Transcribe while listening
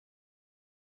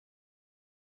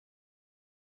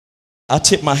I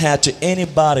tip my hat to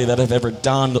anybody that have ever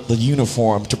donned the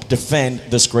uniform to defend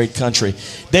this great country.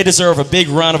 They deserve a big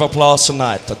round of applause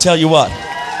tonight. I'll tell you what.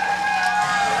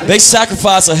 They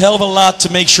sacrifice a hell of a lot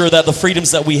to make sure that the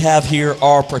freedoms that we have here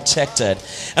are protected.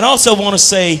 And I also want to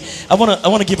say, I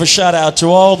want to give a shout out to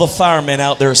all the firemen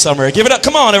out there somewhere. Give it up.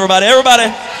 Come on, everybody.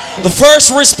 Everybody. The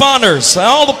first responders,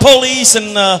 all the police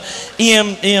and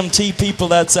EMT people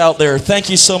that's out there.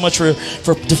 Thank you so much for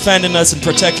defending us and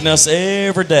protecting us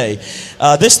every day.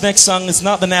 This next song is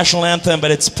not the national anthem,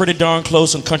 but it's pretty darn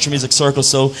close in country music circles.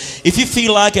 So if you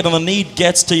feel like it and the need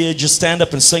gets to you, just stand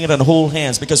up and sing it and hold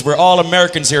hands, because we're all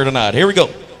Americans here tonight. Here we go.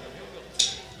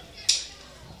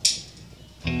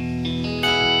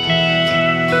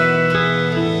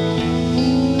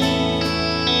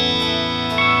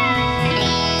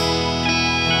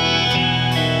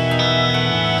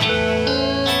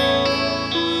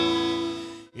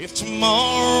 If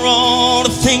tomorrow all the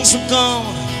things were gone,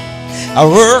 I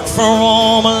worked for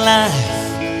all my life,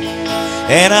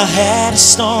 and I had to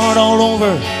start all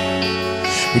over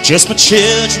with just my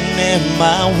children and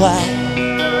my wife.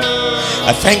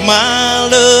 I thank my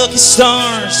lucky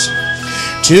stars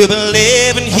to be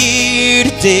living here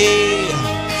today,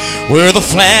 where the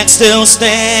flag still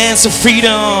stands for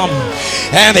freedom,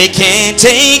 and they can't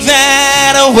take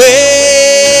that away.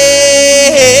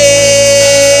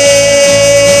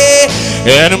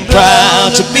 And I'm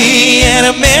proud to be an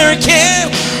American,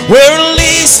 where at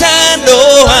least I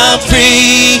know I'm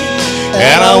free.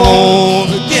 And I won't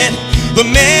forget the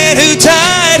man who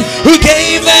died, who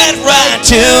gave that right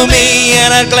to me.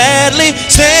 And I'd gladly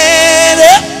stand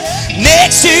up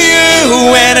next to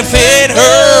you and defend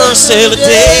her still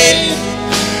today,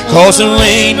 'cause there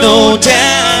ain't no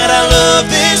doubt I love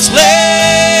this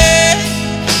land.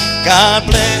 God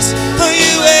bless the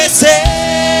USA.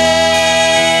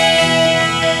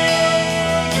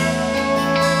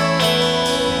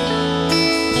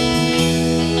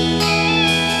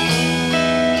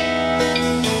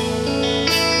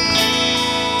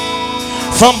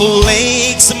 From the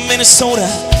lakes of Minnesota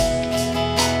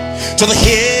to the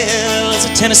hills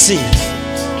of Tennessee,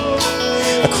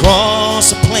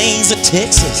 across the plains of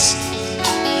Texas,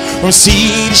 from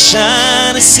sea to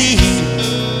shining sea,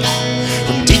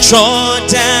 from Detroit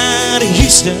down to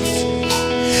Houston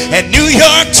and New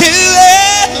York to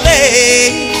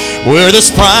LA, where there's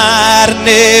pride in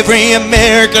every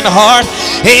American heart.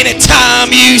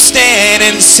 Anytime you stand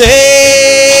and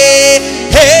say,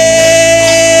 hey,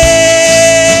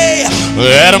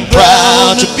 that I'm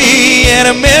proud to be an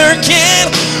American,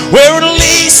 where at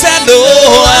least I know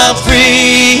I'm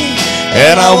free.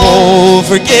 And I won't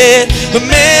forget the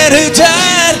man who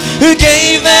died, who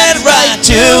gave that right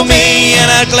to me.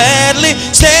 And I'd gladly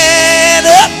stand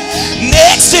up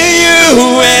next to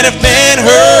you and defend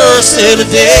her still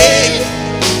today,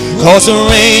 'cause there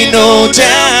ain't no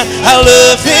doubt I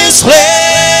love this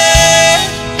land.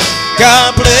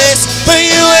 God bless the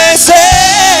USA.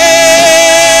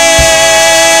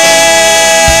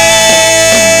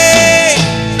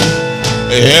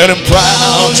 And I'm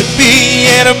proud to be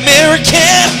an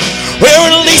American, where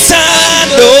at least I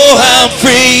know I'm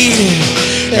free.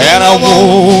 And I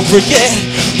won't forget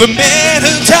the man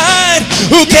who died,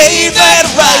 who gave that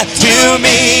right to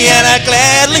me. And I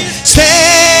gladly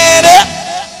stand up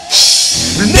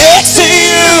next to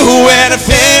you and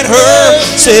defend her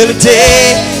till the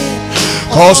day,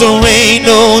 'cause there ain't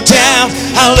no doubt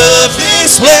I love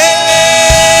this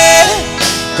land.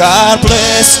 God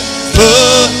bless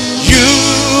the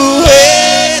USA.